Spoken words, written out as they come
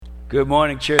Good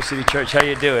morning, Cherry City Church. How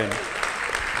you doing?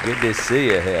 Good to see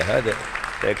you here.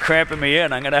 They're cramping me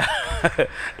in.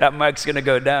 That mic's gonna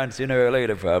go down sooner or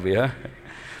later, probably, huh?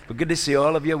 But good to see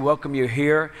all of you. Welcome you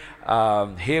here.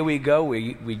 Here we go.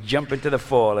 We jump into the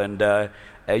fall, and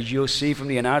as you'll see from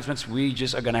the announcements, we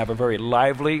just are gonna have a very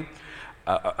lively,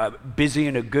 busy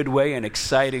in a good way, and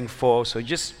exciting fall. So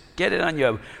just get it on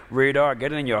your radar,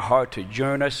 get it in your heart to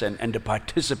join us and to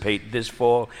participate this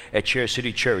fall at Cherry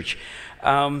City Church.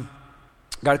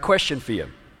 Got a question for you.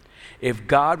 If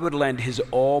God would lend his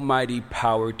almighty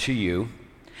power to you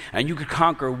and you could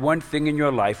conquer one thing in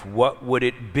your life, what would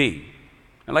it be?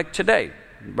 And like today,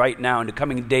 right now, in the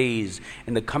coming days,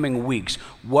 in the coming weeks,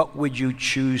 what would you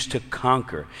choose to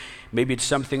conquer? Maybe it's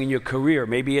something in your career.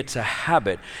 Maybe it's a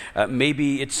habit.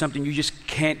 Maybe it's something you just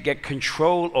can't get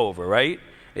control over, right?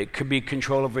 It could be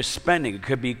control over spending. It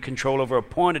could be control over a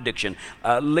porn addiction,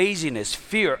 laziness,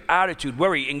 fear, attitude,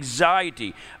 worry,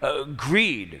 anxiety,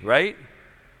 greed, right?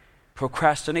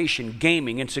 Procrastination,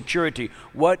 gaming, insecurity.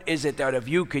 What is it that if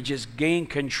you could just gain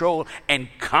control and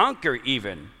conquer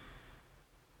even,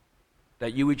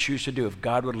 that you would choose to do if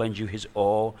God would lend you his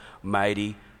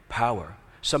almighty power?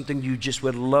 Something you just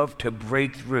would love to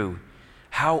break through.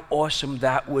 How awesome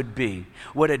that would be.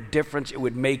 What a difference it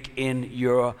would make in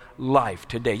your life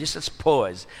today. Just let's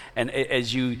pause. And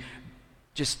as you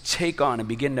just take on and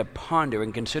begin to ponder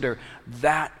and consider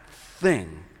that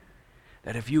thing,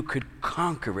 that if you could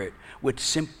conquer it, would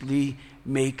simply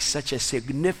make such a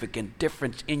significant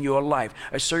difference in your life.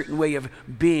 A certain way of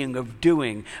being, of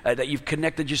doing, that you've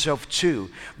connected yourself to,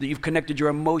 that you've connected your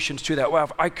emotions to, that, well,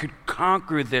 if I could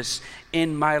conquer this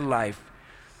in my life,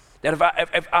 that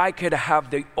if I could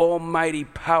have the almighty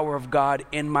power of God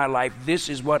in my life, this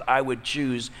is what I would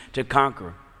choose to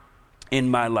conquer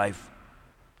in my life.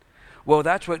 Well,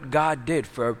 that's what God did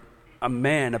for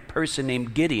a person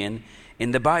named Gideon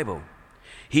in the Bible.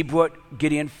 He brought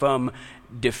Gideon from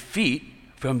defeat,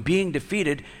 from being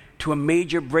defeated, to a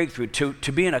major breakthrough,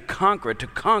 to being a conqueror, to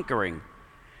conquering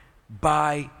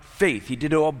by faith. He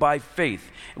did it all by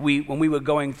faith. When we were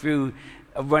going through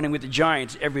running with the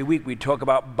giants every week, we talk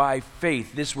about by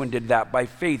faith this one did that, by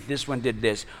faith this one did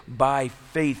this, by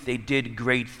faith they did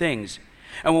great things.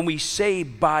 And when we say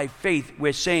by faith,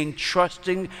 we're saying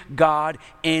trusting God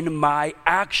in my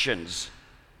actions.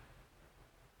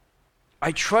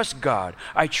 I trust God.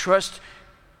 I trust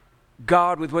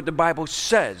God with what the Bible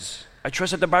says. I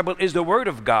trust that the Bible is the Word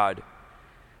of God.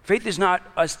 Faith is not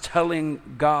us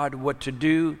telling God what to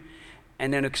do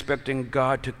and then expecting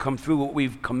God to come through what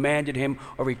we've commanded him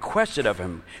or requested of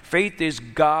him. Faith is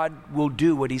God will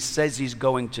do what he says he's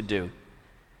going to do.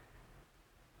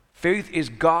 Faith is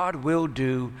God will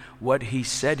do what he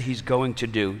said he's going to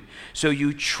do. So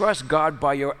you trust God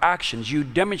by your actions. You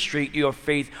demonstrate your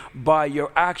faith by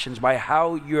your actions, by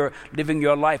how you're living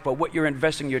your life, by what you're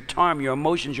investing your time, your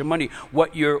emotions, your money,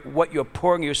 what you're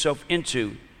pouring yourself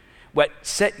into. What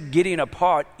set Gideon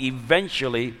apart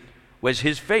eventually was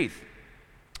his faith.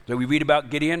 So we read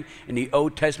about Gideon in the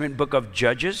Old Testament book of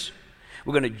Judges.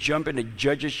 We're going to jump into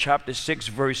Judges chapter 6,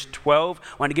 verse 12.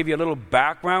 I want to give you a little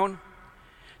background.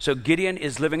 So Gideon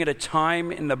is living at a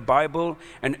time in the Bible,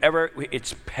 and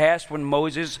it's past when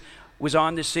Moses was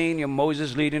on the scene.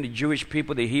 Moses leading the Jewish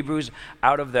people, the Hebrews,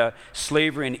 out of the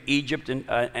slavery in Egypt and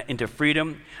into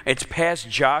freedom. It's past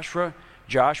Joshua.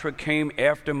 Joshua came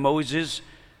after Moses,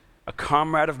 a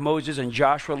comrade of Moses, and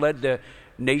Joshua led the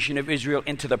nation of Israel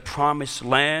into the promised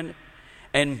land.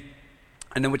 And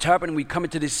then what's happening, we come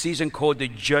into this season called the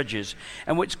Judges.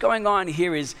 And what's going on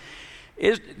here is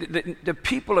the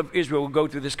people of Israel will go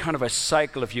through this kind of a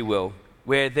cycle, if you will,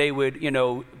 where they would,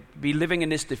 be living in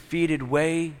this defeated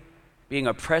way, being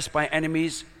oppressed by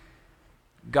enemies.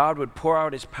 God would pour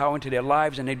out his power into their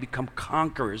lives and they'd become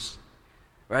conquerors,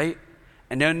 right?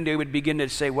 And then they would begin to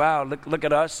say, wow, look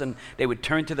at us. And they would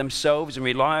turn to themselves and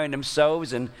rely on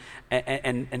themselves. And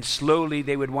slowly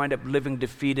they would wind up living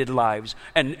defeated lives.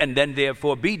 And then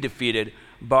therefore be defeated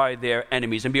by their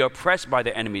enemies and be oppressed by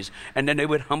their enemies. And then they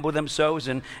would humble themselves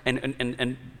and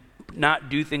not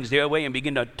do things their way and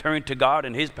begin to turn to God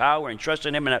and his power and trust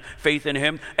in him and have faith in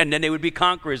him. And then they would be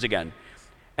conquerors again.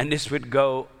 And this would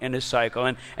go in a cycle.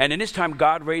 And in this time,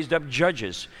 God raised up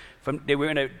judges. They were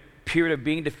in a period of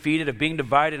being defeated, of being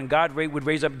divided, and God would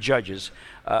raise up judges,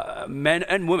 men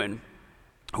and women,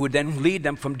 who would then lead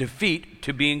them from defeat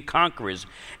to being conquerors.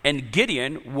 And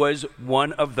Gideon was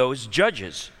one of those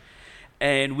judges.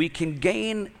 And we can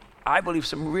gain, I believe,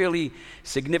 some really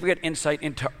significant insight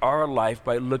into our life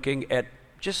by looking at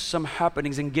just some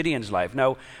happenings in Gideon's life.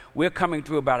 Now, we're coming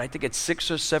through about, I think it's 6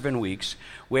 or 7 weeks,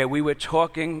 where we were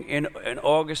talking in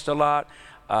August a lot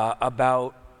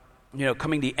about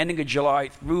coming the ending of July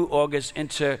through August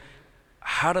into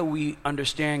how do we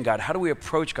understand God? How do we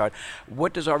approach God?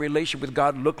 What does our relationship with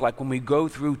God look like when we go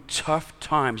through tough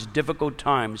times, difficult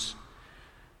times?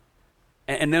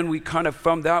 And then we kind of,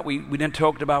 from that, we then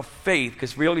talked about faith,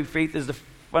 because really faith is the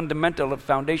fundamental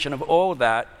foundation of all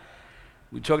that.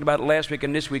 We talked about it last week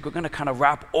and this week. We're going to kind of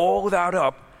wrap all that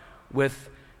up with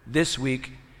this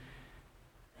week,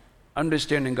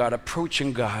 understanding God,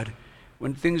 approaching God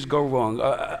when things go wrong,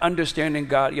 understanding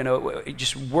God,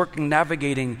 just working,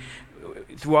 navigating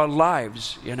through our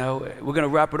lives. We're going to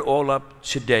wrap it all up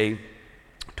today,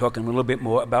 talking a little bit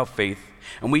more about faith.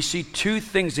 And we see two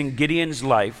things in Gideon's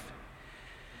life,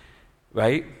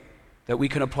 right, that we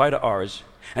can apply to ours.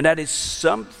 And that is,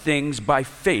 some things by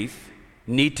faith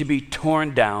need to be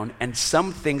torn down, and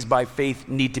some things by faith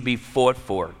need to be fought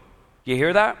for. You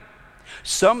hear that?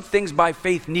 Some things by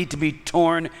faith need to be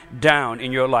torn down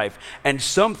in your life, and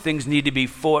some things need to be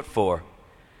fought for.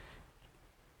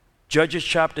 Judges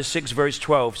chapter 6 verse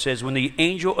 12 says, when the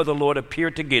angel of the Lord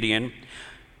appeared to Gideon,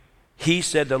 he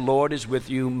said, the Lord is with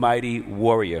you, mighty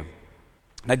warrior.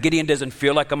 Now Gideon doesn't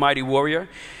feel like a mighty warrior.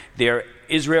 They're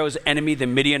Israel's enemy, the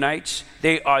Midianites.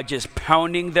 They are just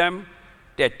pounding them.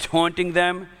 They're taunting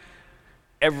them.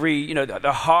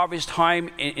 The harvest time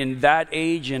in that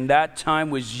age, in that time,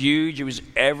 was huge. It was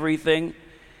everything.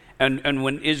 And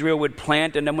when Israel would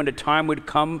plant, and then when the time would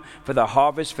come for the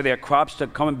harvest, for their crops to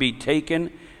come and be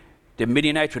taken, the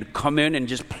Midianites would come in and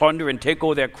just plunder and take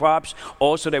all their crops.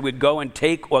 Also, they would go and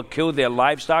take or kill their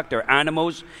livestock, their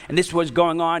animals. And this was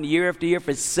going on year after year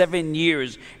for 7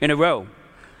 years in a row.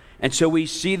 And so we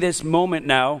see this moment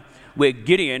now where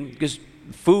Gideon, because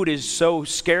food is so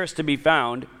scarce to be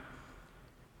found,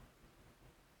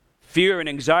 fear and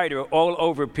anxiety are all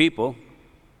over people.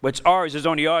 What's ours is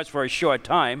only ours for a short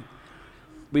time.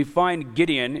 We find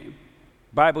Gideon,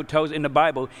 Bible tells in the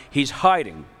Bible, he's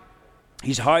hiding.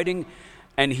 He's hiding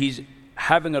and he's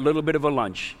having a little bit of a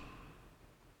lunch.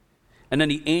 And then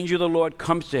the angel of the Lord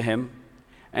comes to him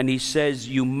and he says,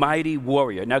 you mighty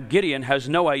warrior. Now Gideon has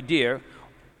no idea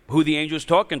who the angel is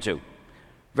talking to.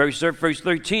 Verse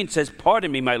 13 says,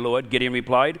 pardon me, my Lord, Gideon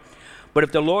replied, but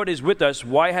if the Lord is with us,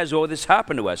 why has all this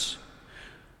happened to us?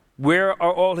 Where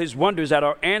are all his wonders that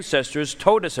our ancestors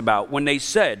told us about when they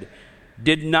said,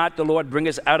 did not the Lord bring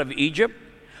us out of Egypt?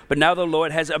 But now the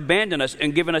Lord has abandoned us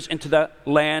and given us into the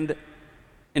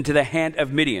hand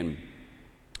of Midian.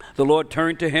 The Lord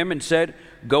turned to him and said,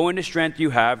 go in the strength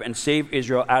you have and save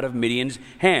Israel out of Midian's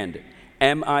hand.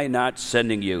 Am I not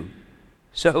sending you?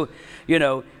 So,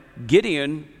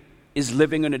 Gideon is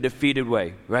living in a defeated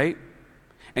way, right?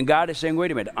 And God is saying,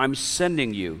 wait a minute, I'm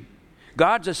sending you.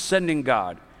 God's a sending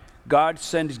God. God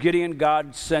sends Gideon.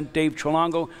 God sent Dave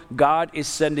Trelongo. God is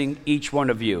sending each one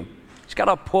of you. Just got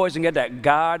to pause and get that.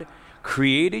 God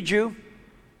created you.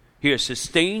 He has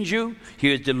sustained you. He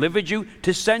has delivered you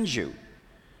to send you.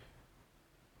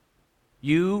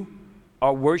 You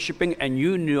are worshiping and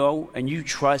you know and you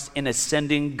trust in a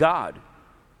sending God.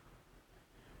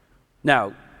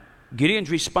 Now, Gideon's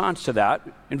response to that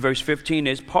in verse 15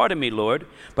 is, pardon me, Lord,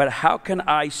 but how can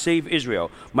I save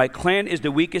Israel? My clan is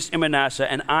the weakest in Manasseh,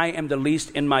 and I am the least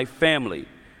in my family.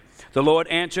 The Lord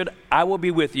answered, I will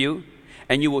be with you,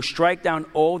 and you will strike down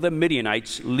all the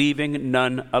Midianites, leaving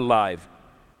none alive.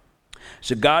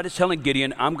 So God is telling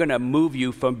Gideon, I'm going to move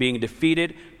you from being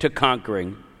defeated to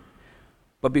conquering.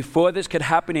 But before this could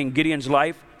happen in Gideon's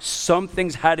life, some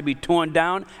things had to be torn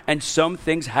down, and some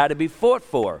things had to be fought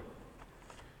for.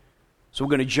 So we're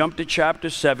going to jump to chapter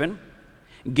 7.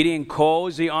 Gideon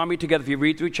calls the army together. If you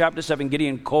read through chapter 7,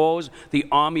 Gideon calls the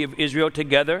army of Israel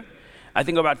together. I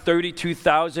think about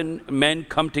 32,000 men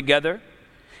come together.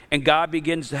 And God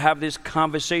begins to have this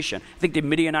conversation. I think the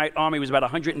Midianite army was about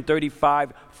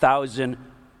 135,000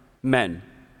 men.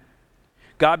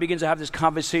 God begins to have this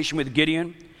conversation with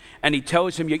Gideon. And he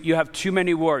tells him, you have too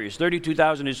many warriors.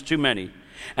 32,000 is too many.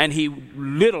 And he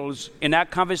in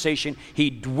that conversation, he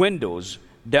dwindles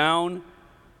down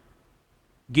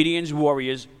Gideon's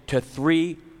warriors to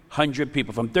 300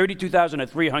 people. From 32,000 to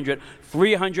 300.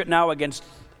 300 now against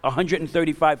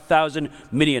 135,000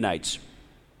 Midianites.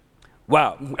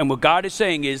 Wow. And what God is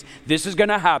saying is, this is going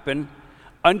to happen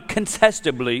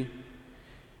uncontestably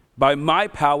by my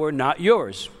power, not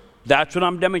yours. That's what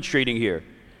I'm demonstrating here.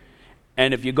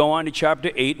 And if you go on to chapter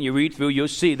 8 and you read through, you'll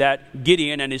see that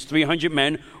Gideon and his 300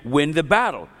 men win the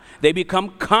battle. They become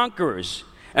conquerors.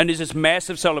 And there's this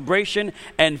massive celebration.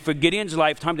 And for Gideon's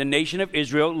lifetime, the nation of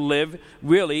Israel lived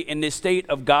really in this state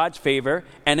of God's favor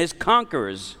and as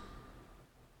conquerors.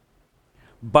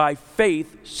 By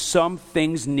faith, some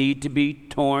things need to be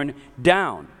torn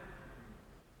down.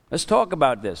 Let's talk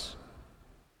about this.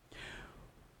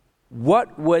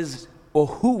 what was or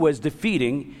who was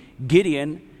defeating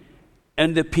Gideon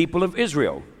and the people of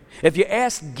Israel. If you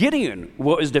ask Gideon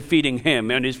what was defeating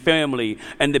him and his family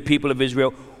and the people of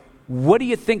Israel, what do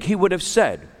you think he would have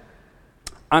said?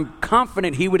 I'm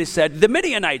confident he would have said, the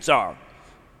Midianites are.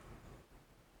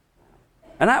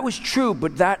 And that was true,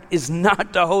 but that is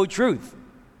not the whole truth.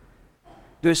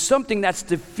 There's something that's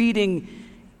defeating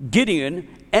Gideon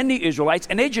and the Israelites,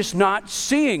 and they're just not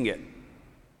seeing it.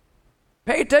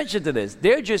 Pay attention to this.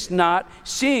 They're just not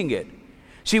seeing it.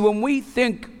 See, when we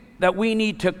think that we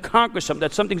need to conquer something,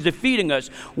 that something's defeating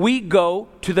us, we go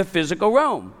to the physical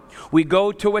realm. We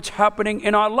go to what's happening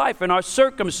in our life, in our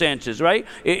circumstances, right?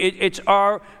 It's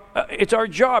our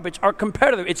job, it's our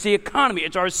competitor, it's the economy,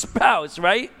 it's our spouse,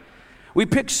 right? We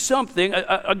pick something,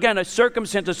 again, a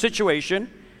circumstance, a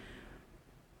situation,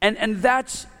 and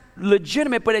that's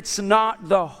legitimate, but it's not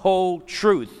the whole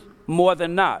truth, more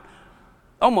than not.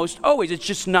 Almost always, it's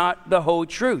just not the whole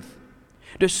truth.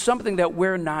 There's something that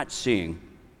we're not seeing.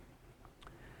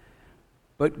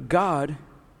 But God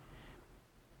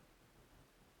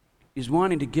is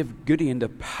wanting to give Gideon the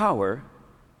power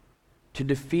to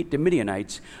defeat the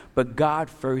Midianites, but God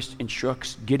first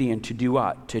instructs Gideon to do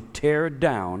what? To tear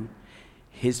down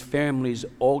his family's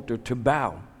altar to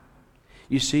Baal.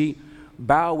 You see,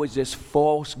 Baal was this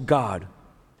false god.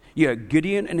 Yeah,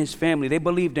 Gideon and his family, they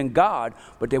believed in God,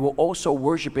 but they were also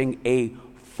worshiping a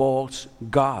false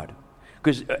god.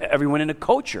 Because everyone in the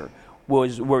culture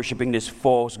was worshiping this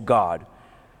false god.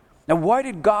 Now, why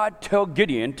did God tell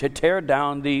Gideon to tear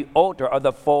down the altar of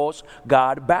the false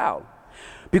god Baal?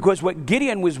 Because what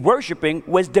Gideon was worshiping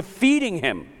was defeating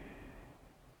him.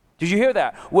 Did you hear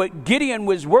that? What Gideon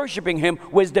was worshiping him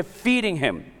was defeating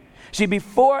him. See,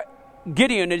 before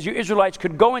Gideon, as you Israelites,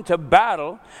 could go into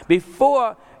battle,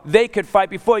 before they could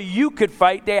fight, before you could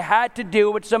fight, they had to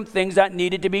deal with some things that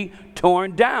needed to be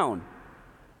torn down.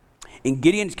 In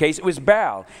Gideon's case, it was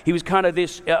Baal. He was kind of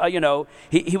this,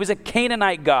 he was a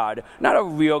Canaanite god, not a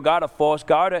real god, a false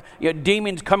god.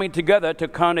 Demons coming together to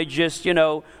kind of just,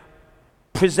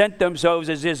 present themselves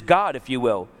as this god, if you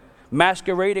will,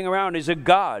 masquerading around as a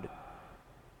god.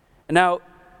 Now,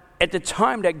 at the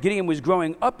time that Gideon was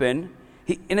growing up in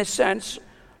a sense,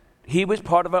 he was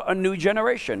part of a new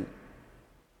generation.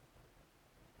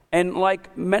 And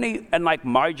like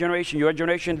my generation, your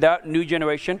generation, that new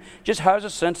generation just has a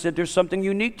sense that there's something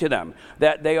unique to them,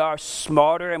 that they are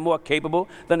smarter and more capable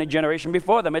than the generation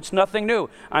before them. It's nothing new.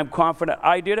 I'm confident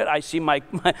I did it. I see my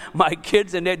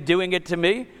kids and they're doing it to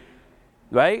me,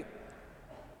 right?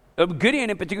 Gideon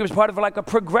in particular was part of like a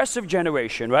progressive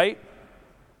generation, right?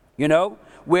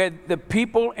 Where the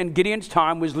people in Gideon's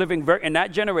time was living in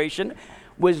that generation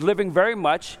was living very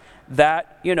much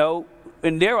that,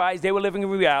 in their eyes, they were living in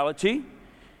reality.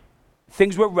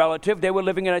 Things were relative. They were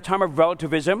living in a time of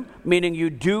relativism, meaning you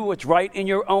do what's right in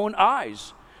your own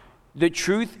eyes. The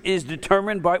truth is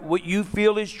determined by what you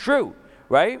feel is true,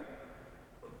 right?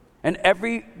 And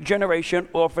every generation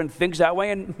often thinks that way,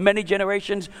 and many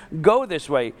generations go this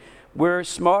way. We're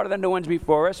smarter than the ones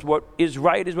before us. What is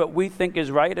right is what we think is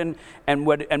right, and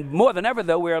more than ever,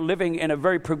 though, we are living in a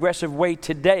very progressive way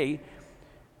today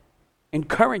in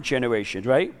current generations,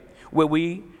 right? Where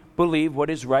we believe what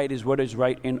is right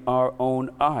in our own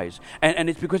eyes. And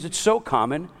it's because it's so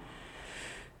common,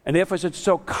 and therefore it's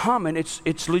so common,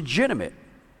 it's legitimate.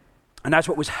 And that's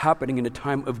what was happening in the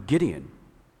time of Gideon.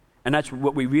 And that's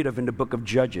what we read of in the book of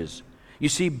Judges. You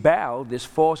see, Baal, this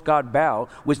false god Baal,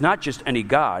 was not just any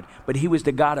god, but he was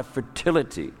the god of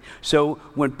fertility. So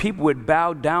when people would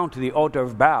bow down to the altar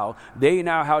of Baal, they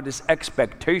now had this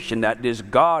expectation that this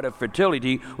god of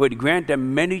fertility would grant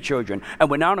them many children. And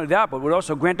would not only that, but would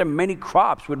also grant them many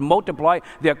crops, would multiply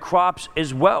their crops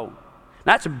as well.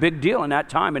 That's a big deal in that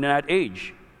time and in that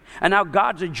age. And now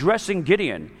God's addressing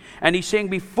Gideon. And he's saying,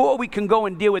 before we can go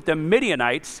and deal with the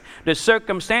Midianites, the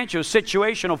circumstantial,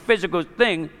 situational, physical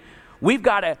thing, we've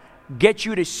got to get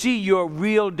you to see your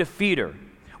real defeater,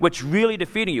 what's really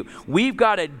defeating you. We've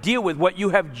got to deal with what you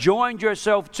have joined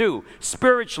yourself to,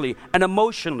 spiritually and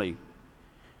emotionally.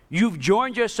 You've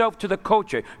joined yourself to the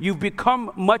culture. You've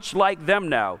become much like them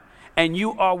now, and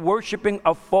you are worshiping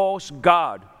a false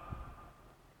god.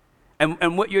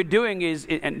 And what you're doing is,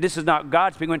 and this is not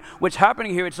God speaking, what's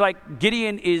happening here, it's like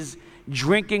Gideon is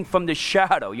drinking from the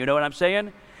shadow. You know what I'm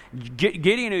saying?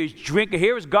 Gideon is drinking.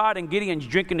 Here is God, and Gideon's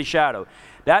drinking the shadow.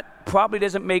 That probably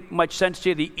doesn't make much sense to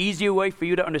you. The easier way for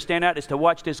you to understand that is to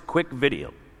watch this quick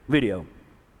video.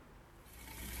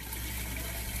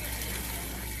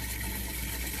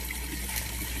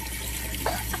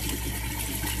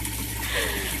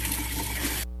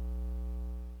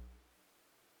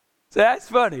 So that's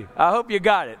funny. I hope you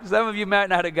got it. Some of you might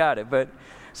not have got it. But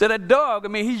so the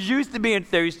dog, he's used to being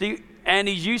thirsty, and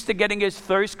he's used to getting his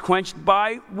thirst quenched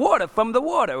by water, from the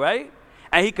water, right?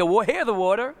 And he can hear the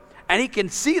water, and he can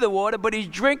see the water, but he's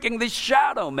drinking the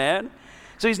shadow, man.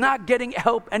 So he's not getting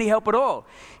any help at all.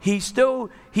 He's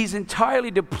entirely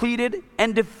depleted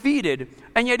and defeated,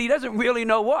 and yet he doesn't really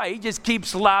know why. He just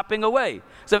keeps lapping away.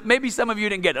 So maybe some of you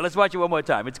didn't get it. Let's watch it one more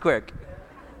time. It's quick.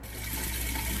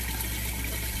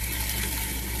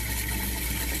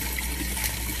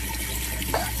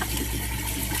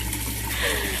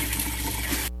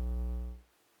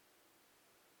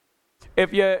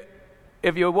 If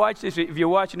you're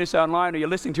watching this online or you're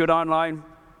listening to it online,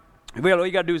 really all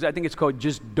you got to do is, I think it's called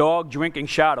just dog drinking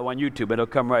shadow on YouTube. It'll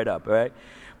come right up, all right?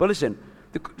 But listen,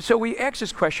 so we ask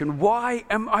this question, why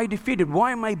am I defeated?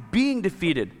 Why am I being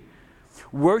defeated?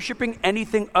 Worshiping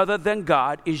anything other than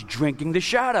God is drinking the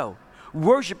shadow.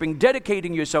 Worshiping,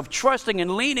 dedicating yourself, trusting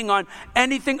and leaning on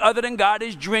anything other than God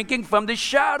is drinking from the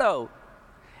shadow.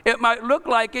 It might look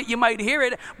like it, you might hear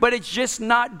it, but it's just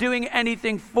not doing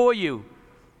anything for you.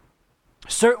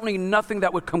 Certainly nothing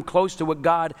that would come close to what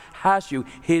God has you,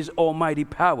 His almighty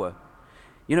power.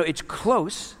 It's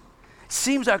close,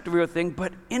 seems like the real thing,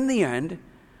 but in the end,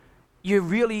 you're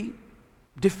really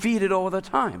defeated all the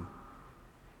time.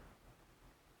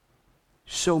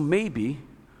 So maybe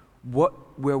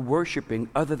what we're worshiping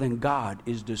other than God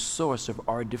is the source of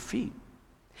our defeat.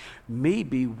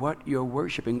 Maybe what you're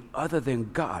worshiping other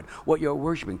than God, what you're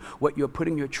worshiping, what you're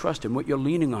putting your trust in, what you're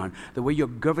leaning on, the way you're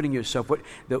governing yourself,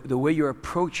 the way you're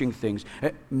approaching things,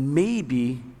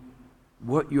 maybe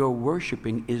what you're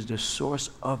worshiping is the source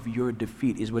of your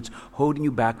defeat, is what's holding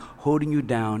you back, holding you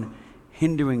down,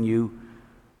 hindering you,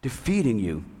 defeating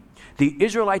you. The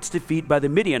Israelites' defeat by the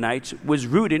Midianites was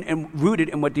rooted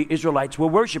in what the Israelites were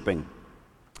worshiping.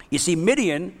 You see,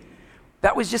 Midian,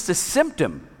 that was just a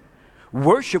symptom.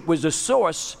 Worship was the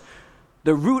source,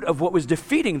 the root of what was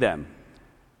defeating them.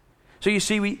 So you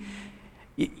see,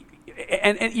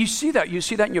 and you see that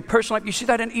in your personal life. You see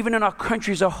that even in our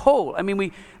country as a whole.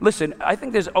 Listen, I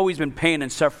think there's always been pain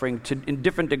and suffering in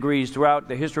different degrees throughout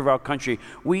the history of our country.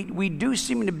 We do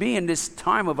seem to be in this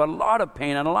time of a lot of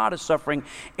pain and a lot of suffering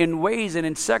in ways and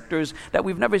in sectors that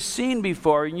we've never seen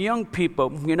before. In young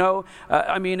people,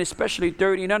 especially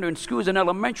 30 and under, in schools and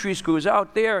elementary schools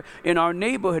out there in our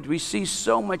neighborhood, we see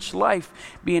so much life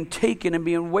being taken and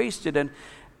being wasted,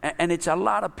 and it's a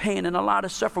lot of pain and a lot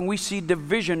of suffering. We see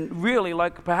division really,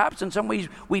 like perhaps in some ways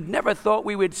we'd never thought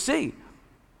we would see.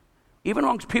 Even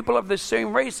amongst people of the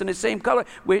same race and the same color,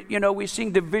 we're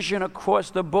seeing division across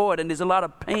the board, and there's a lot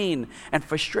of pain and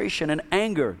frustration and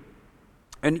anger.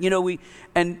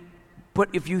 But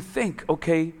if you think,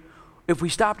 okay, if we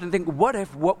stopped and think, what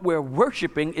if what we're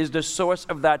worshiping is the source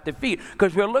of that defeat?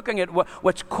 Because we're looking at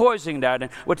what's causing that,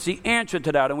 and what's the answer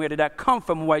to that, and where did that come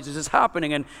from, why is this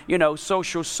happening? And,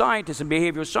 social scientists and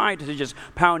behavioral scientists are just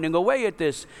pounding away at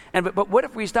this. But what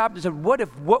if we stopped and said, what if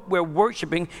what we're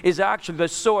worshiping is actually the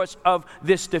source of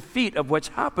this defeat of what's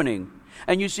happening?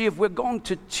 And you see, if we're going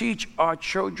to teach our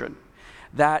children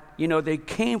that, they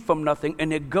came from nothing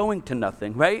and they're going to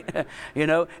nothing, right? If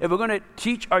we're going to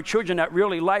teach our children that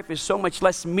really life is so much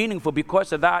less meaningful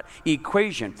because of that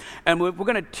equation, and we're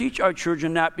going to teach our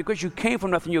children that because you came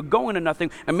from nothing, you're going to nothing,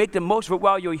 and make the most of it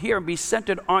while you're here and be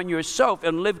centered on yourself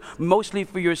and live mostly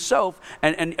for yourself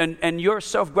and your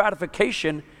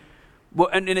self-gratification, well,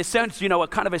 and in a sense, a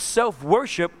kind of a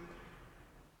self-worship.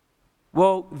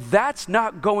 Well, that's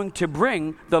not going to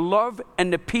bring the love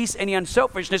and the peace and the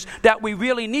unselfishness that we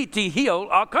really need to heal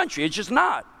our country. It's just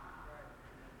not.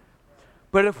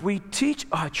 But if we teach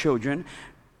our children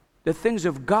the things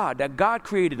of God, that God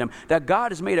created them, that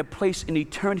God has made a place in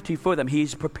eternity for them,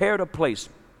 He's prepared a place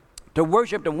to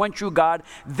worship the one true God,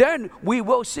 then we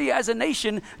will see as a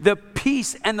nation the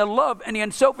peace and the love and the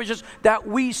unselfishness that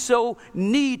we so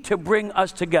need to bring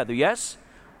us together. Yes?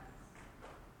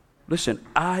 Listen,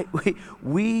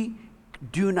 we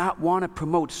do not want to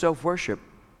promote self-worship.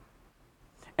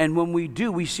 And when we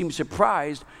do, we seem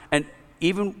surprised, and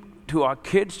even to our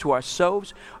kids, to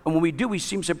ourselves, and when we do, we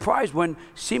seem surprised when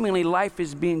seemingly life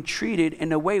is being treated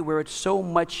in a way where it's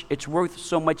worth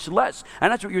so much less. And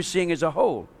that's what you're seeing as a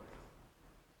whole.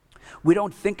 We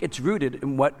don't think it's rooted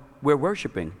in what we're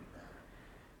worshiping.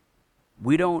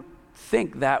 We don't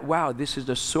think that, wow, this is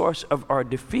the source of our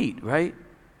defeat, right?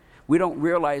 We don't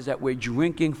realize that we're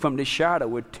drinking from the shadow.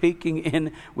 We're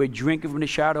drinking from the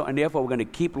shadow, and therefore we're going to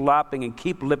keep lapping and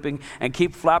keep lipping and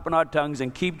keep flapping our tongues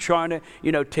and keep trying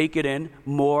to, take it in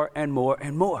more and more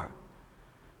and more.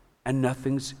 And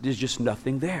there's just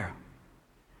nothing there.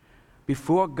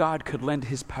 Before God could lend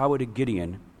His power to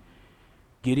Gideon,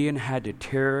 Gideon had to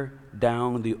tear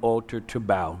down the altar to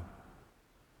Baal.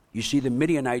 You see, the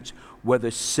Midianites were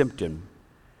the symptom.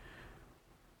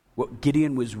 What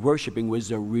Gideon was worshiping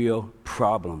was a real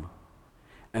problem.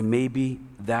 And maybe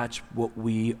that's what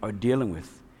we are dealing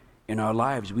with in our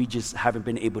lives. We just haven't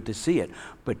been able to see it.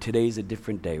 But today's a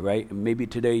different day, right? And maybe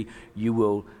today you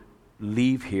will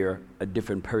leave here a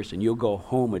different person. You'll go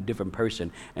home a different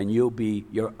person, and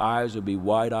your eyes will be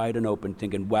wide-eyed and open,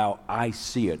 thinking, wow, I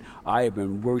see it. I have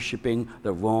been worshiping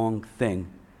the wrong thing.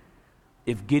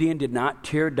 If Gideon did not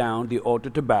tear down the altar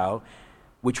to Baal,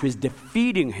 which was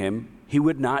defeating him, he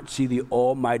would not see the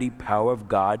almighty power of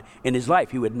God in his life.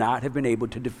 He would not have been able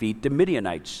to defeat the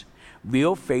Midianites.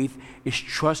 Real faith is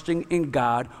trusting in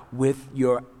God with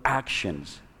your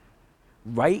actions,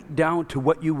 right down to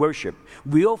what you worship.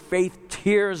 Real faith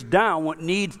tears down what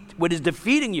is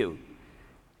defeating you.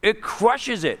 It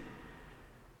crushes it.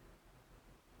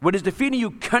 What is defeating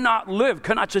you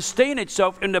cannot sustain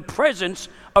itself in the presence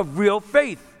of real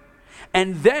faith.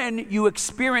 And then you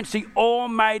experience the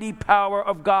almighty power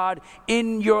of God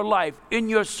in your life, in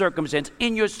your circumstance,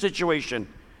 in your situation.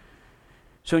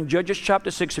 So in Judges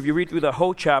chapter 6, if you read through the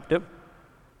whole chapter,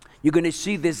 you're going to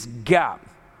see this gap,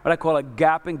 what I call a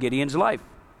gap in Gideon's life.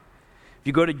 If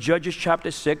you go to Judges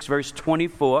chapter 6, verse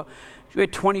 24, if you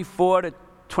read 24 to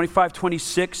 25,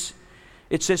 26,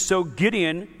 it says, so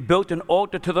Gideon built an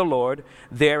altar to the Lord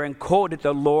there and called it,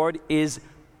 the Lord is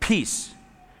peace.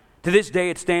 To this day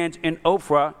it stands in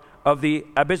Ophrah of the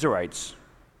Abiezrites.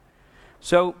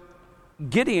 So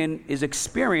Gideon is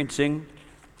experiencing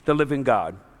the living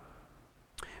God.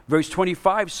 Verse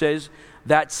 25 says,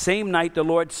 that same night the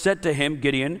Lord said to him,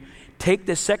 Gideon, take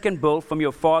the second bull from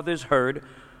your father's herd,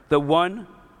 the one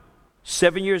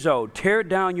 7 years old. Tear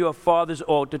down your father's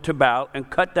altar to Baal and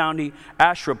cut down the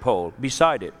Asherah pole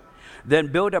beside it. Then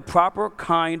build a proper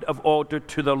kind of altar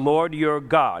to the Lord your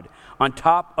God on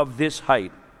top of this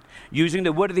height, using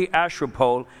the wood of the Asherah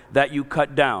pole that you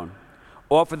cut down.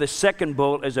 Offer the second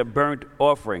bull as a burnt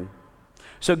offering.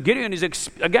 So Gideon is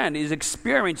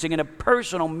experiencing in a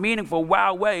personal, meaningful,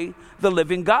 wow way the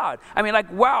living God. I mean,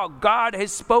 like, wow, God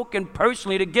has spoken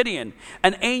personally to Gideon.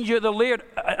 An angel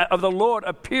of the Lord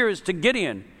appears to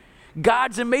Gideon.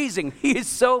 God's amazing. He is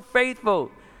so faithful.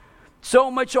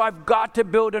 So much so I've got to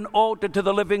build an altar to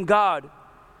the living God.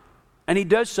 And he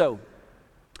does so.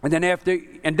 And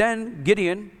then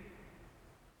Gideon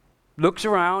looks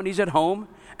around, he's at home,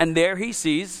 and there he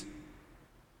sees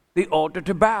the altar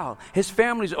to Baal, his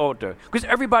family's altar. Because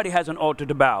everybody has an altar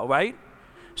to Baal, right?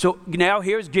 So now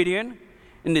here's Gideon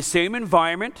in the same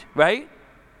environment, right?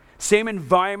 Same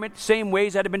environment, same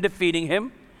ways that have been defeating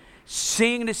him,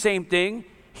 seeing the same thing,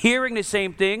 hearing the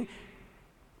same thing,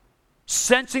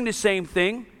 sensing the same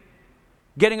thing,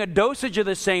 getting a dosage of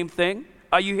the same thing.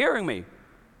 Are you hearing me?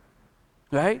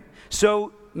 Right?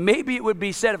 So maybe it would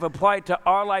be said, if applied to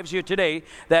our lives here today,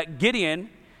 that Gideon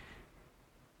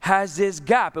has this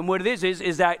gap. And what it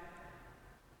is that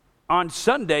on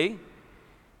Sunday,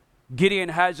 Gideon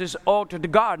has this altar to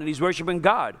God and he's worshiping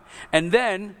God. And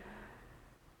then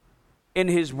in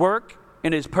his work,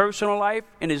 in his personal life,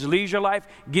 in his leisure life,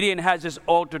 Gideon has this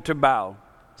altar to Baal.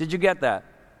 Did you get that?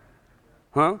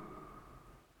 Huh?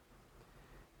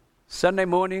 Sunday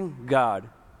morning, God.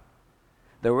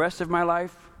 The rest of my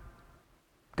life,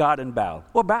 God and Baal.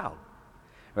 Or Baal,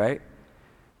 right?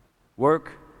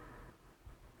 Work,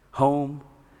 home,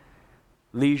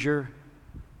 leisure,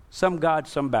 some God,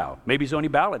 some Baal. Maybe it's only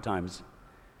Baal at times.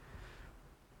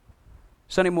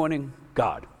 Sunday morning,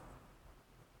 God.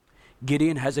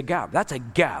 Gideon has a gap. That's a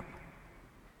gap.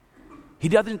 He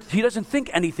doesn't think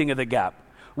anything of the gap.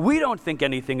 We don't think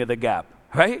anything of the gap,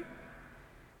 right?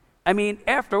 I mean,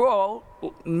 after all,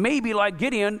 maybe like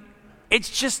Gideon, it's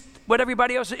just what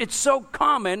everybody else, it's so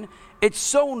common, it's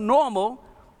so normal,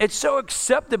 it's so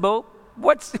acceptable.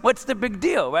 What's the big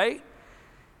deal, right?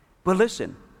 But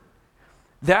listen,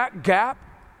 that gap,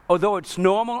 although it's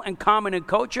normal and common in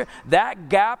culture, that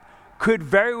gap could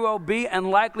very well be and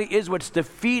likely is what's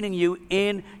defeating you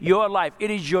in your life.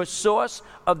 It is your source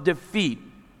of defeat.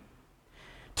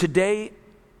 Today,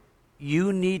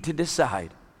 you need to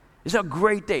decide. It's a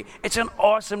great day. It's an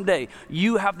awesome day.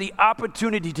 You have the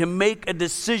opportunity to make a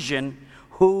decision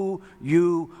who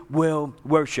you will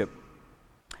worship.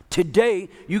 Today,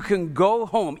 you can go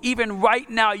home. Even right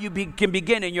now, you can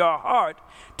begin in your heart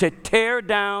to tear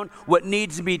down what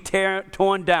needs to be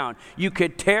torn down. You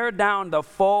could tear down the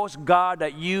false god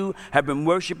that you have been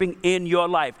worshiping in your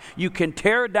life. You can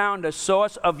tear down the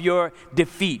source of your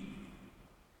defeat.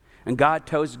 And God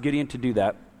tells Gideon to do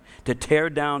that. to tear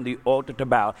down the altar to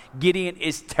Baal. Gideon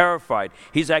is terrified.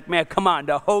 He's like, man, come on,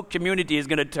 the whole community is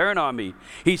going to turn on me.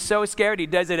 He's so scared he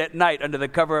does it at night under the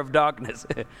cover of darkness.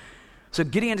 So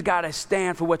Gideon's got to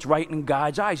stand for what's right in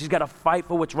God's eyes. He's got to fight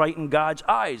for what's right in God's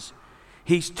eyes.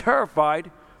 He's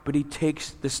terrified, but he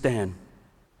takes the stand.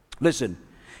 Listen,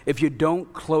 if you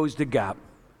don't close the gap,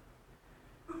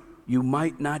 you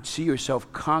might not see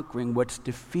yourself conquering what's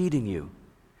defeating you.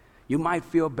 You might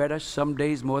feel better some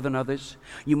days more than others.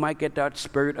 You might get that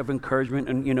spirit of encouragement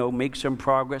and, make some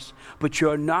progress. But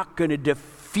you're not going to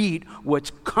defeat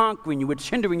what's conquering you, what's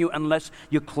hindering you, unless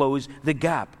you close the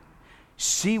gap.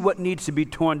 See what needs to be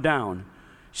torn down.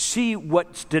 See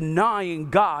what's denying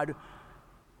God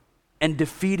and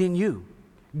defeating you.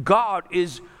 God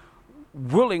is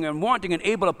willing and wanting and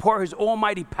able to pour his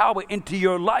almighty power into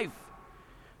your life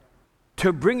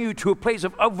to bring you to a place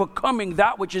of overcoming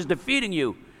that which is defeating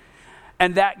you.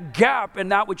 And that gap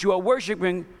and that which you are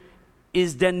worshiping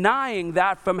is denying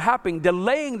that from happening,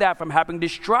 delaying that from happening,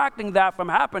 distracting that from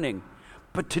happening.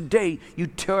 But today, you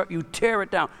tear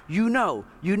it down. You know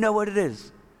what it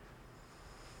is.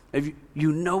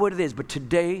 You know what it is. But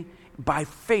today, by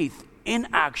faith, in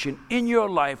action, in your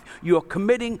life, you're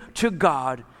committing to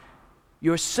God.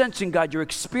 You're sensing God. You're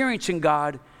experiencing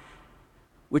God,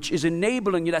 which is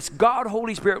enabling you. That's God,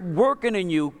 Holy Spirit, working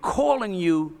in you, calling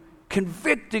you,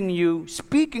 convicting you,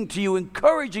 speaking to you,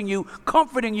 encouraging you,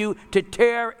 comforting you to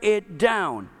tear it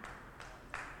down.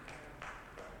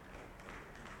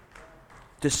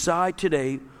 Decide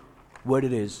today what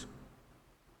it is.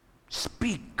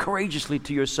 Speak courageously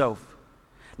to yourself.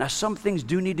 Now, some things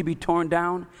do need to be torn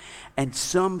down, and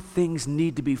some things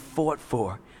need to be fought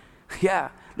for. Yeah,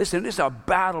 listen, this is a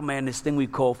battle, man, this thing we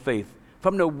call faith.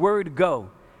 From the word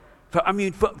go.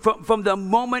 From the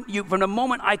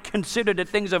moment I considered the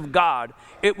things of God,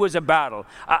 it was a battle.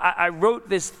 I wrote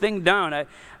this thing down.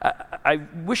 I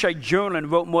wish I journaled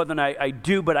and wrote more than I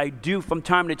do, but I do from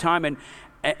time to time.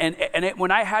 And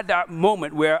when I had that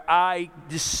moment where I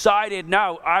decided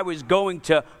now I was going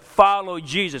to follow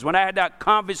Jesus, when I had that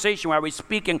conversation where I was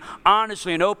speaking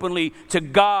honestly and openly to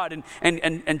God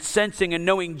and sensing and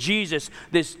knowing Jesus,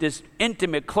 this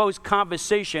intimate, close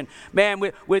conversation, man,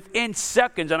 within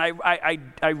seconds, and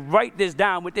I write this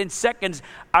down, within seconds,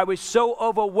 I was so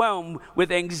overwhelmed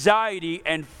with anxiety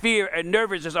and fear and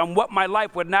nervousness on what my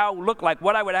life would now look like,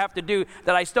 what I would have to do,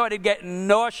 that I started getting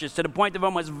nauseous to the point of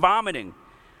almost vomiting.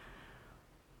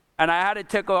 And I had to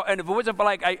take off, and if it wasn't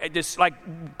for this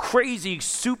crazy,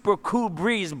 super cool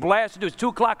breeze blasted, it was 2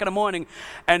 o'clock in the morning,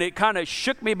 and it kind of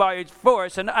shook me by its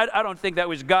force, and I don't think that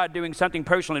was God doing something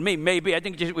personal in me. Maybe. I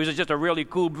think it was just a really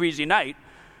cool, breezy night.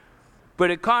 But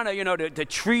it kind of, the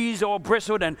trees all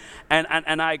bristled, and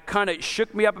I kind of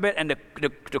shook me up a bit, and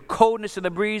the coldness of the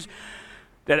breeze,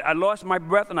 that I lost my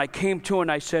breath, and I came to,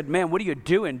 and I said, man, what are you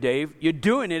doing, Dave? You're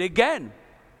doing it again.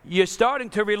 You're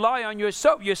starting to rely on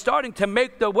yourself. You're starting to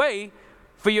make the way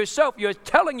for yourself. You're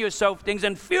telling yourself things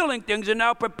and feeling things and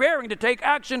now preparing to take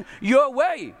action your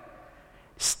way.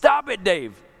 Stop it,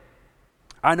 Dave.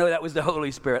 I know that was the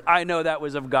Holy Spirit. I know that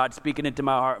was of God speaking into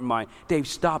my heart and mind. Dave,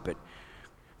 stop it.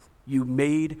 You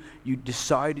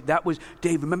decided, that was,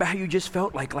 Dave, remember how you just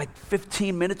felt like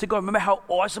 15 minutes ago? Remember how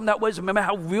awesome that was? Remember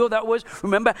how real that was?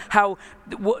 Remember how,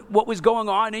 what was going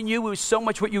on in you? It was so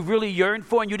much what you really yearned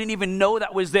for and you didn't even know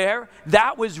that was there?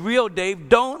 That was real, Dave.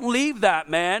 Don't leave that,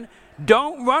 man.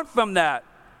 Don't run from that.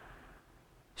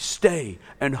 Stay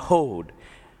and hold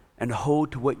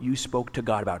to what you spoke to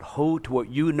God about. Hold to what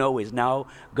you know is now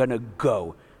going to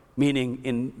go. Meaning,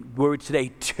 in words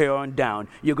today, tear on down.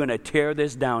 You're going to tear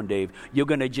this down, Dave. You're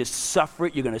going to just suffer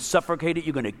it. You're going to suffocate it.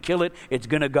 You're going to kill it. It's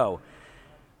going to go.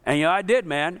 And, I did,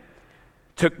 man.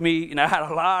 Took me, I had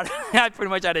a lot. I pretty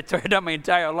much had to tear down my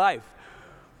entire life.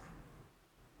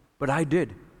 But I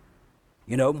did.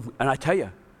 And I tell you,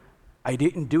 I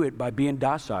didn't do it by being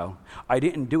docile. I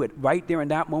didn't do it. Right there in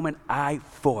that moment, I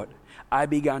fought. I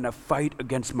began to fight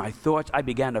against my thoughts.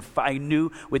 I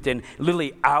knew within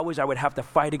literally hours I would have to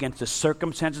fight against the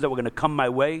circumstances that were going to come my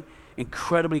way,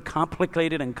 incredibly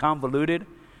complicated and convoluted.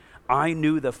 I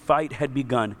knew the fight had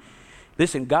begun.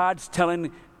 Listen, God's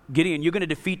telling Gideon, you're going to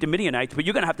defeat the Midianites, but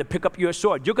you're going to have to pick up your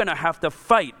sword. You're going to have to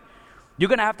fight. You're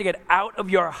going to have to get out of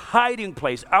your hiding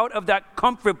place, out of that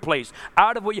comfort place,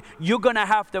 out of what you're going to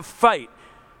have to fight.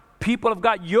 People of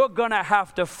God, you're going to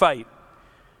have to fight.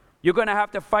 You're going to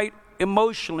have to fight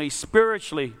emotionally,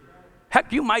 spiritually.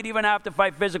 Heck, you might even have to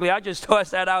fight physically. I just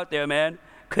tossed that out there, man,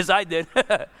 because I did.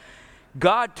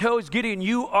 God tells Gideon,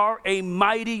 you are a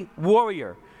mighty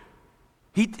warrior.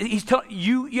 He's telling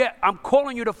you, yeah, I'm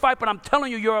calling you to fight, but I'm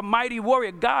telling you, you're a mighty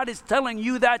warrior. God is telling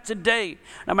you that today.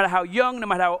 No matter how young, no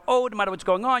matter how old, no matter what's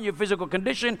going on, your physical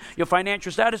condition, your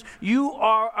financial status, you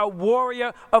are a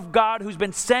warrior of God who's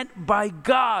been sent by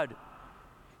God.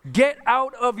 Get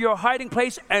out of your hiding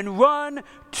place and run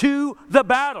to the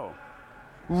battle.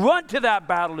 Run to that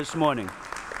battle this morning.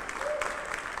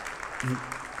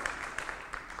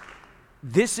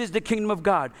 This is the kingdom of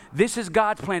God. This is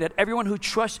God's plan, that everyone who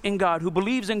trusts in God, who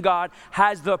believes in God,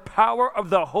 has the power of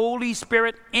the Holy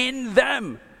Spirit in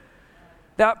them.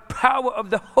 That power of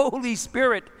the Holy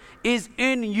Spirit is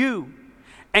in you.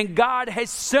 And God has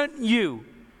sent you,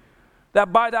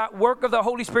 that by that work of the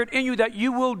Holy Spirit in you, that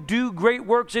you will do great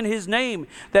works in His name,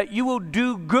 that you will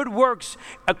do good works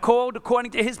called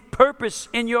according to His purpose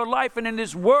in your life and in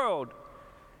this world.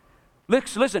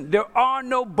 Listen, there are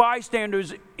no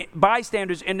bystanders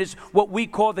in this, what we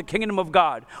call the kingdom of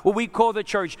God, what we call the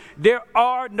church. There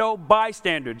are no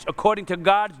bystanders according to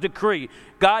God's decree,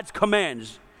 God's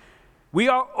commands. We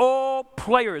are all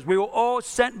players. We were all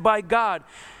sent by God.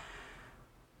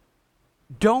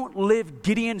 Don't live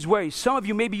Gideon's way. Some of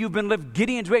you, maybe you've been living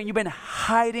Gideon's way and you've been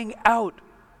hiding out,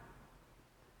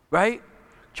 right?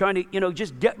 Trying to,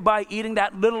 just get by eating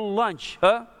that little lunch,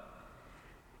 huh?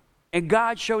 And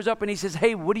God shows up and He says,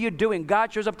 hey, what are you doing?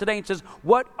 God shows up today and says,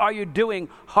 what are you doing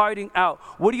hiding out?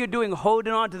 What are you doing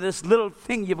holding on to this little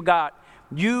thing you've got?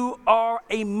 You are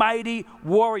a mighty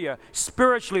warrior.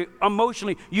 Spiritually,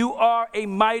 emotionally, you are a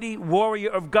mighty warrior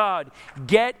of God.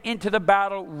 Get into the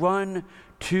battle. Run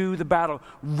to the battle.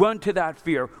 Run to that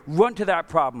fear. Run to that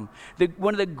problem.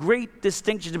 One of the great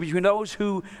distinctions between those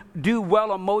who do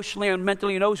well emotionally and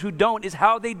mentally and those who don't is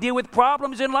how they deal with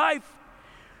problems in life.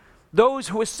 Those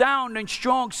who are sound and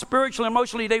strong spiritually and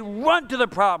emotionally, they run to the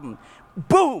problem.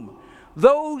 Boom!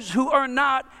 Those who are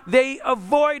not, they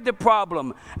avoid the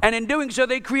problem. And in doing so,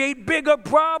 they create bigger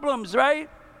problems, right?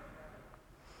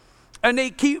 And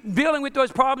they keep dealing with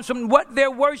those problems from what they're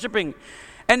worshiping.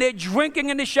 And they're drinking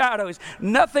in the shadows.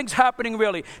 Nothing's happening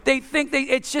really. They think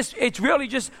they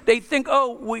think,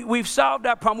 oh, we've solved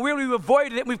that problem. We've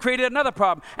avoided it. We've created another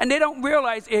problem. And they don't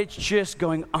realize it's just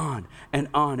going on and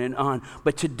on and on.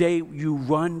 But today you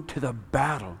run to the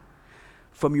battle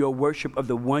from your worship of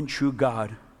the one true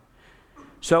God.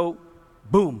 So,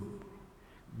 boom.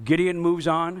 Gideon moves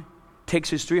on,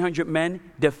 takes his 300 men,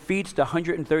 defeats the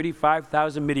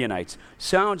 135,000 Midianites.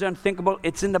 Sounds unthinkable.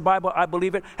 It's in the Bible. I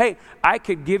believe it. Hey, I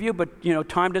could give you, but,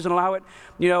 time doesn't allow it,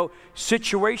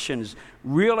 situations,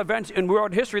 real events in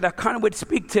world history that kind of would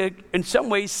speak to, in some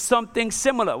ways, something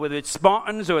similar, whether it's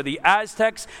Spartans or the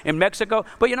Aztecs in Mexico.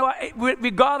 But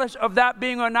regardless of that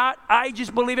being or not, I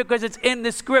just believe it because it's in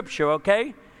the scripture,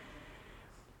 okay?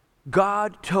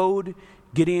 God told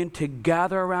Gideon to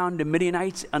gather around the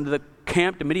Midianites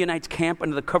camp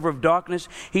under the cover of darkness.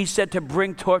 He said to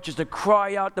bring torches, to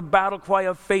cry out the battle cry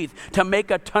of faith, to make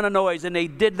a ton of noise. And they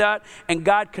did that, and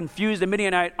God confused the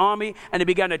Midianite army, and they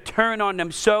began to turn on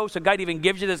themselves. So God even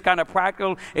gives you this kind of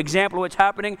practical example of what's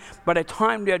happening. By the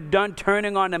time they're done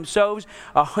turning on themselves,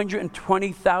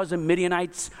 120,000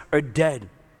 Midianites are dead.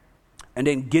 And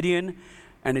then Gideon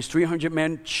and his 300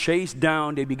 men chase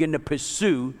down. They begin to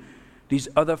pursue these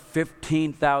other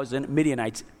 15,000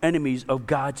 Midianites, enemies of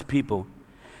God's people.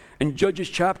 In Judges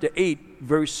chapter 8,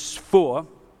 verse 4,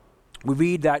 we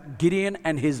read that Gideon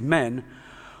and his men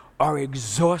are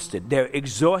exhausted. They're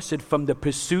exhausted from the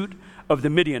pursuit of the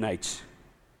Midianites.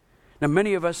 Now,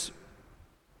 many of us,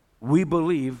 we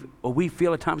believe, or we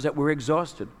feel at times that we're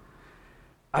exhausted.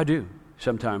 I do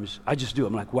sometimes. I just do.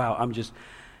 I'm like, wow,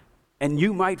 and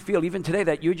you might feel even today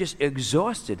that you're just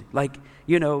exhausted. Like,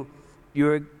 you're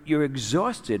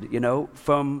exhausted,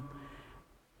 from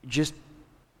just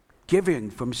giving,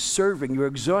 from serving. You're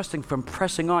exhausted from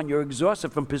pressing on. You're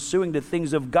exhausted from pursuing the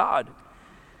things of God.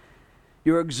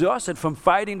 You're exhausted from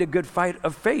fighting the good fight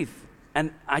of faith.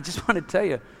 And I just want to tell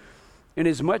you, in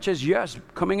as much as, yes,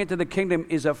 coming into the kingdom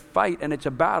is a fight and it's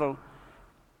a battle,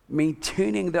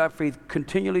 maintaining that faith,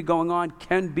 continually going on,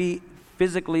 can be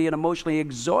physically and emotionally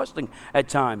exhausting at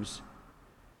times.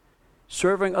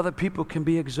 Serving other people can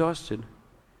be exhausted.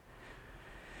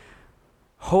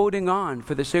 Holding on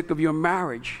for the sake of your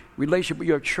marriage, relationship with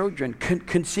your children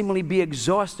can seemingly be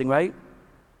exhausting, right?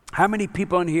 How many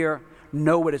people in here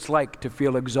know what it's like to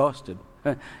feel exhausted?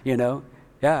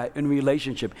 Yeah, in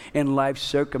relationship, in life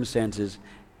circumstances,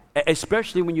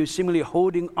 especially when you're seemingly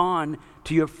holding on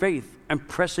to your faith and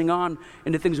pressing on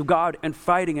in the things of God and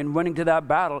fighting and running to that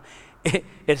battle.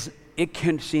 It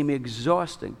can seem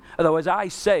exhausting. Although, as I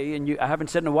say, and I haven't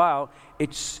said in a while,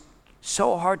 it's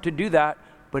so hard to do that,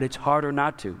 but it's harder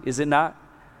not to, is it not?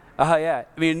 Oh, yeah.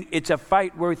 I mean, it's a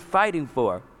fight worth fighting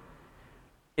for.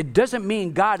 It doesn't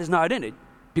mean God is not in it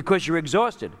because you're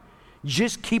exhausted.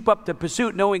 Just keep up the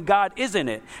pursuit knowing God is in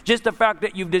it. Just the fact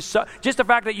that just the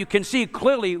fact that you can see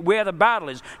clearly where the battle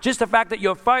is. Just the fact that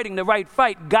you're fighting the right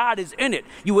fight, God is in it.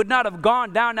 You would not have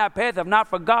gone down that path if not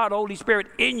for God, Holy Spirit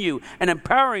in you and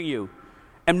empowering you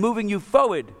and moving you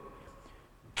forward.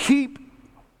 Keep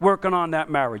working on that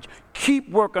marriage. Keep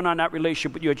working on that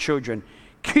relationship with your children.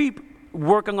 Keep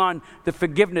working on the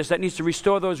forgiveness that needs to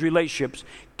restore those relationships.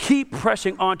 Keep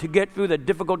pressing on to get through the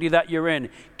difficulty that you're in.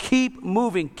 Keep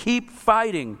moving. Keep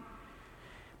fighting.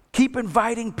 Keep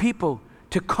inviting people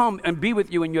to come and be with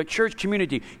you in your church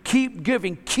community. Keep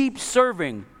giving. Keep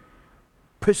serving.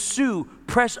 Pursue.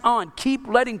 Press on. Keep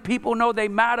letting people know they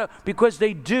matter because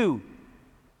they do.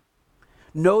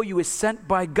 Know you are sent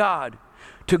by God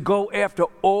to go after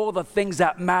all the things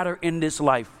that matter in this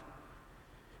life.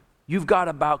 You've got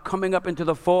about coming up into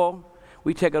the fall,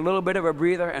 we take a little bit of a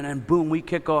breather and then boom, we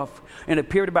kick off. In a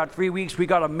period of about 3 weeks, we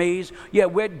got a maze. Yeah,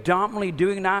 we're dominantly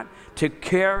doing that to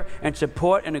care and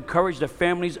support and encourage the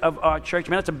families of our church.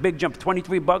 Man, that's a big jump,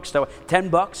 $23 to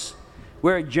 $10.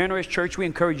 We're a generous church. We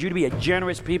encourage you to be a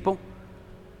generous people.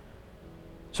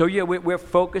 So yeah, we're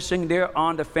focusing there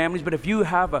on the families. But if you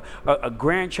have a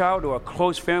grandchild or a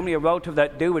close family, a relative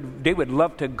that they would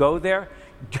love to go there,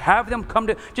 have them come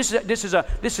to. This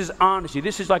is honesty.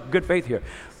 This is like good faith here.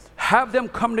 Have them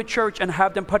come to church and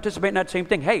have them participate in that same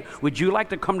thing. Hey, would you like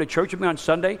to come to church with me on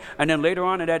Sunday? And then later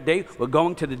on in that day, we're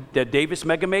going to the Davis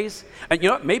Mega Maze. And you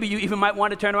know, maybe you even might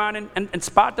want to turn around and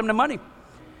spot them the money.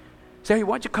 Say, hey,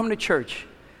 why don't you come to church?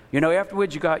 You know,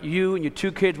 afterwards, you got you and your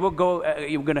 2 kids. We'll go.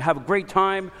 You're going to have a great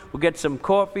time. We'll get some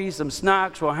coffee, some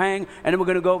snacks. We'll hang. And then we're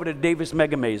going to go over to the Davis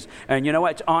Mega Maze. And you know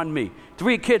what? It's on me.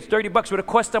 3 kids, $30 would have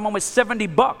cost them almost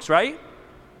 $70, right?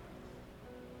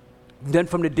 Then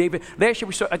from the Davis, last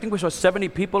year I think we saw 70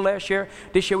 people last year.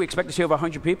 This year we expect to see over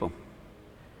 100 people.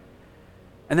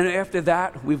 And then after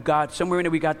that, we've got somewhere in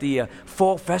there, we got the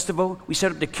fall festival. We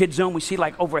set up the kids zone. We see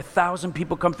like over 1,000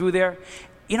 people come through there.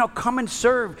 You know, come and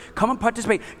serve. Come and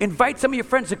participate. Invite some of your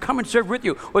friends to come and serve with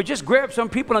you. Or just grab some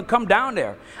people and come down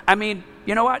there. I mean,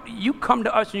 you know what? You come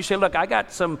to us and you say, look, I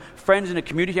got some friends in the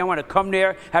community. I want to come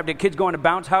there, have their kids going to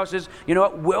bounce houses. You know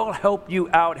what? We'll help you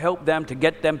out, help them to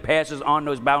get them passes on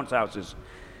those bounce houses.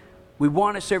 We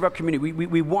want to serve our community.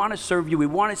 We want to serve you. We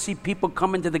want to see people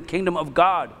come into the kingdom of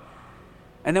God.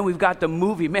 And then we've got the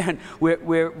movie. Man,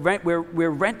 we're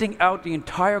renting out the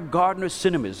entire Gardner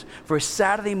Cinemas for a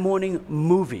Saturday morning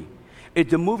movie.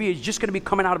 The movie is just going to be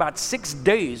coming out about 7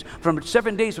 days from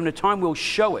the time we'll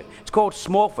show it. It's called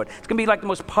Smallfoot. It's going to be like the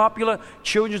most popular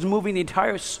children's movie in the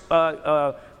entire,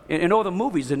 in all the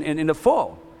movies in the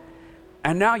fall.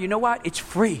 And now, you know what? It's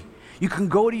free. You can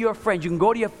go to your friends. You can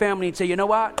go to your family and say, you know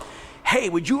what? Hey,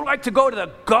 would you like to go to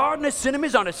the Gardner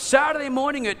Cinemas on a Saturday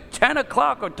morning at 10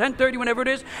 o'clock or 10:30, whenever it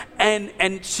is,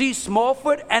 and see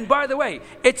Smallfoot? And by the way,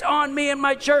 it's on me and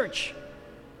my church.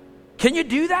 Can you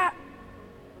do that?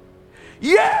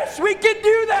 Yes, we can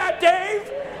do that,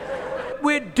 Dave.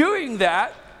 We're doing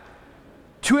that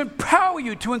to empower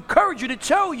you, to encourage you, to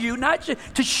tell you,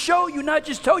 to show you, not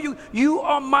just tell you, you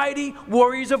are mighty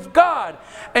warriors of God,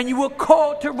 and you were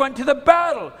called to run to the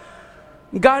battle.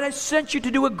 God has sent you to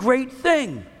do a great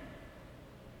thing.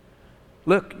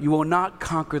 Look, you will not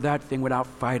conquer that thing without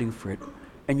fighting for it.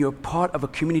 And you're part of a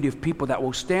community of people that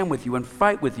will stand with you and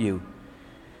fight with you.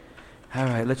 All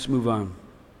right, let's move on.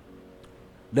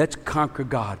 Let's conquer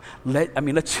God.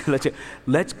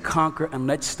 Let's conquer and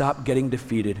let's stop getting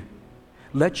defeated.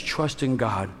 Let's trust in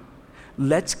God.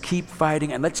 Let's keep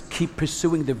fighting and let's keep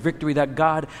pursuing the victory that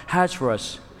God has for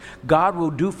us. God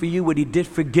will do for you what he did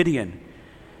for Gideon.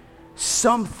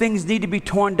 Some things need to be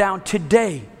torn down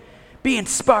today. Be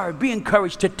inspired, be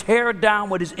encouraged to tear down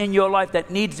what is in your life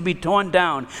that needs to be torn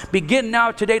down. Begin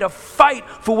now today to fight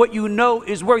for what you know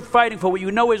is worth fighting for, what you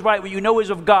know is right, what you know is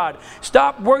of God.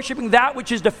 Stop worshiping that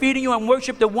which is defeating you and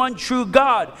worship the one true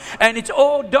God. And it's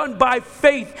all done by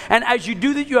faith. And as you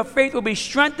do that, your faith will be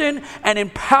strengthened and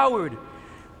empowered.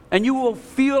 And you will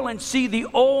feel and see the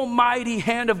almighty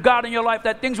hand of God in your life,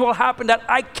 that things will happen that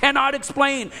I cannot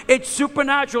explain. It's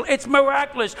supernatural. It's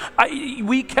miraculous.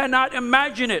 We cannot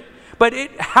imagine it, but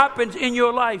it happens in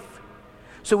your life.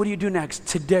 So what do you do next?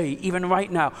 Today, even right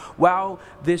now, wow,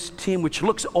 this team, which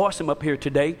looks awesome up here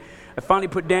today. I finally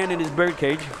put Dan in his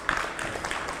birdcage.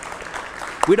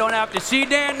 We don't have to see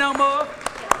Dan no more.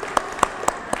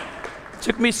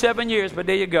 Took me 7 years, but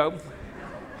there you go.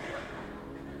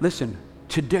 Listen.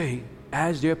 Today,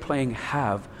 as they're playing,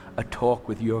 have a talk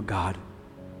with your God.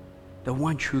 the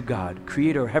one true God,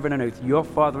 creator of heaven and earth, your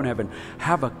Father in heaven,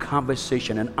 have a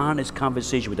conversation, an honest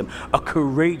conversation with him, a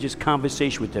courageous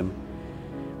conversation with him.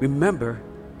 Remember,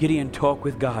 Gideon talked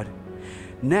with God.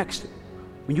 Next,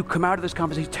 when you come out of this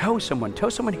conversation, tell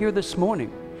someone here this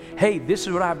morning, hey, this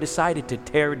is what I've decided to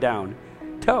tear down.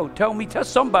 Tell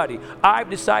somebody,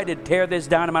 I've decided to tear this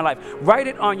down in my life. Write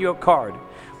it on your card,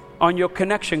 on your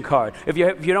connection card. If you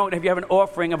have an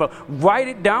offering write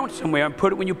it down somewhere and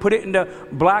when you put it in the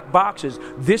black boxes,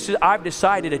 I've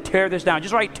decided to tear this down.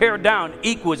 Just write tear down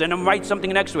equals and then write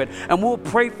something next to it. And we'll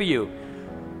pray for you.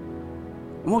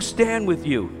 And we'll stand with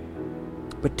you.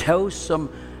 But tell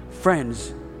some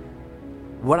friends,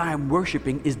 what I am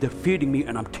worshiping is defeating me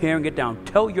and I'm tearing it down.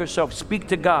 Tell yourself, speak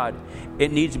to God,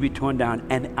 it needs to be torn down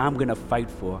and I'm going to fight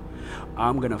for.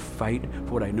 I'm going to fight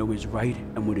for what I know is right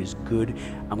and what is good.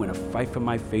 I'm going to fight for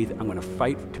my faith. I'm going to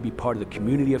fight to be part of the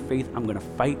community of faith. I'm going to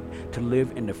fight to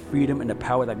live in the freedom and the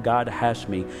power that God has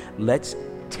for me. Let's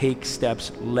take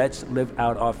steps. Let's live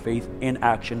out our faith in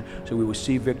action so we will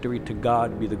see victory. To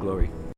God be the glory.